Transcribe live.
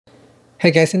Hey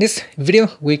guys, in this video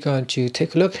we're going to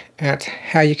take a look at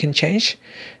how you can change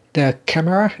the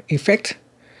camera effect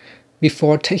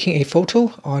before taking a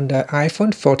photo on the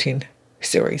iPhone 14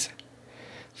 series.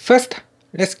 First,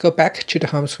 let's go back to the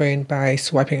home screen by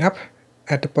swiping up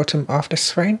at the bottom of the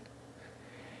screen.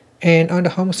 And on the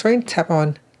home screen, tap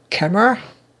on Camera.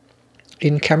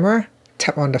 In Camera,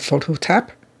 tap on the Photo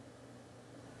tab.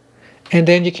 And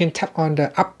then you can tap on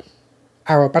the up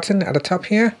arrow button at the top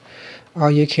here, or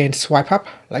you can swipe up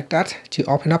like that to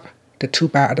open up the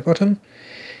toolbar at the bottom.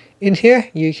 In here,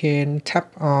 you can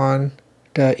tap on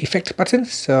the Effect button.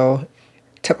 So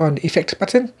tap on the Effect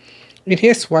button. In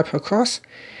here, swipe across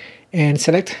and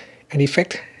select an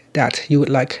effect that you would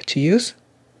like to use.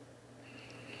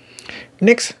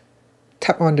 Next,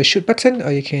 tap on the Shoot button,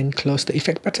 or you can close the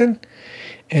Effect button.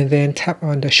 And then tap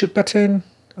on the Shoot button,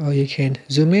 or you can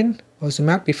zoom in or zoom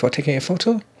out before taking a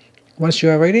photo. Once you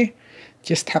are ready,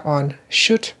 just tap on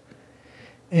Shoot,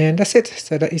 and that's it.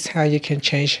 So that is how you can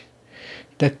change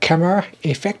the camera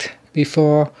effect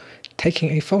before taking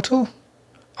a photo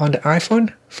on the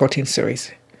iPhone 14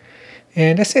 series.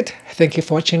 And that's it. Thank you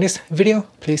for watching this video.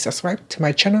 Please subscribe to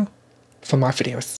my channel for more videos.